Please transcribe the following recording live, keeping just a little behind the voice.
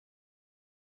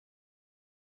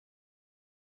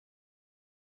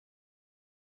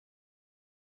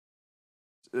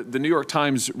The New York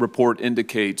Times report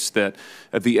indicates that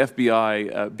the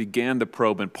FBI began the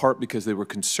probe in part because they were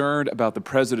concerned about the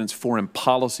president's foreign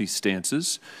policy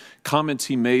stances, comments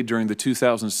he made during the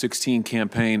 2016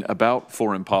 campaign about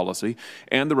foreign policy,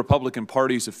 and the Republican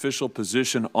Party's official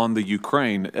position on the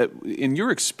Ukraine. In your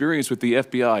experience with the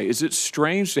FBI, is it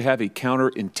strange to have a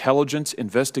counterintelligence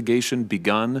investigation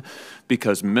begun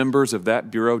because members of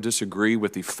that bureau disagree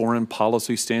with the foreign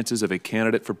policy stances of a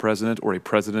candidate for president or a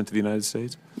president of the United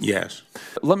States? Yes.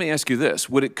 Let me ask you this.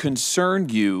 Would it concern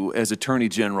you as Attorney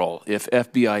General if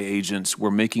FBI agents were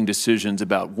making decisions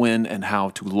about when and how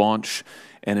to launch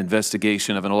an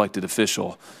investigation of an elected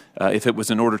official if it was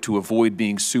in order to avoid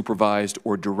being supervised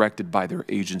or directed by their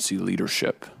agency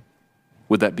leadership?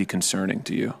 Would that be concerning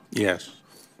to you? Yes.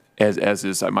 As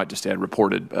is, I might just add,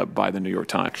 reported by the New York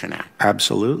Times.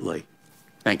 Absolutely.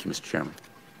 Thank you, Mr. Chairman.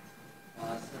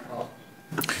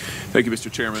 Thank you,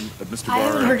 Mr. Chairman. Mr. Barr. I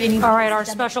haven't heard any. All right, our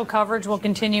special coverage will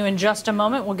continue in just a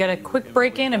moment. We'll get a quick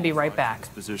break in and be right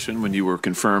back. Position when you were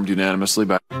confirmed unanimously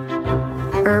by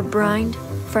herb brined,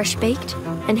 fresh baked,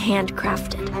 and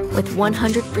handcrafted with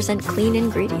 100% clean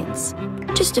ingredients.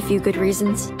 Just a few good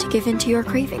reasons to give in to your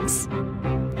cravings.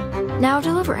 Now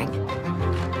delivering.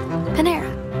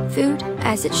 Panera, food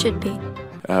as it should be.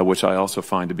 Which I also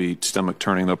find to be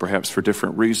stomach-turning, though perhaps for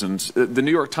different reasons. The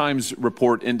New York Times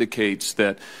report indicates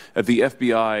that the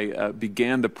FBI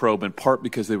began the probe in part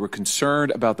because they were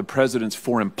concerned about the president's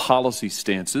foreign policy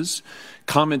stances,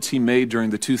 comments he made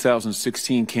during the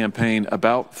 2016 campaign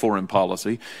about foreign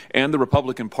policy, and the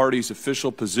Republican Party's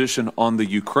official position on the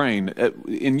Ukraine.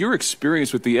 In your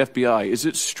experience with the FBI, is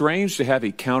it strange to have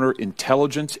a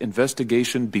counterintelligence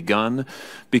investigation begun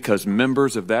because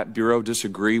members of that bureau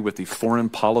disagree with the foreign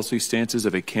policy stances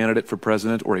of a candidate for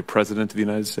president or a president of the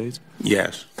United States?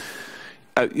 Yes.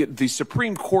 The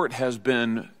Supreme Court has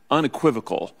been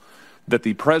unequivocal that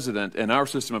the president in our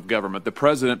system of government, the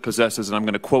president possesses, and I'm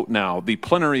going to quote now, the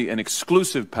plenary and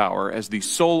exclusive power as the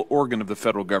sole organ of the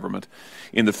federal government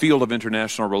in the field of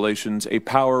international relations, a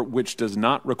power which does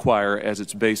not require as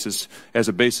a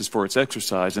basis for its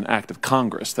exercise an act of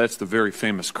Congress. That's the very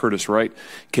famous Curtis Wright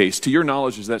case. To your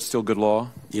knowledge, is that still good law?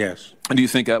 Yes. And do you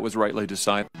think that was rightly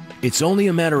decided? It's only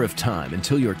a matter of time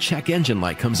until your check engine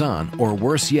light comes on, or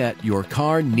worse yet, your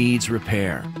car needs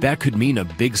repair. That could mean a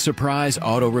big surprise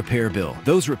auto repair bill.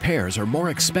 Those repairs are more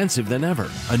expensive than ever.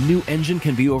 A new engine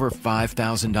can be over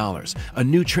 $5,000. A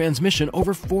new transmission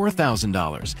over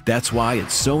 $4,000. That's why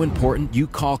it's so important you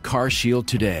call CarShield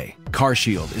today.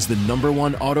 CarShield is the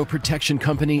 #1 auto protection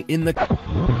company in the...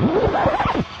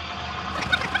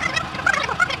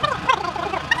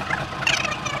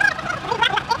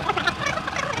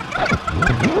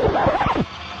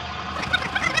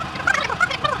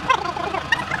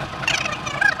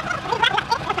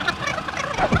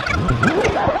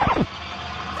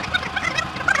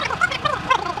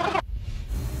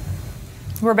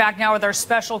 We're back now with our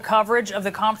special coverage of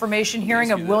the confirmation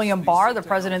hearing of William Barr, the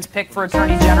president's pick for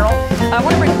Attorney General. I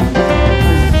want to bring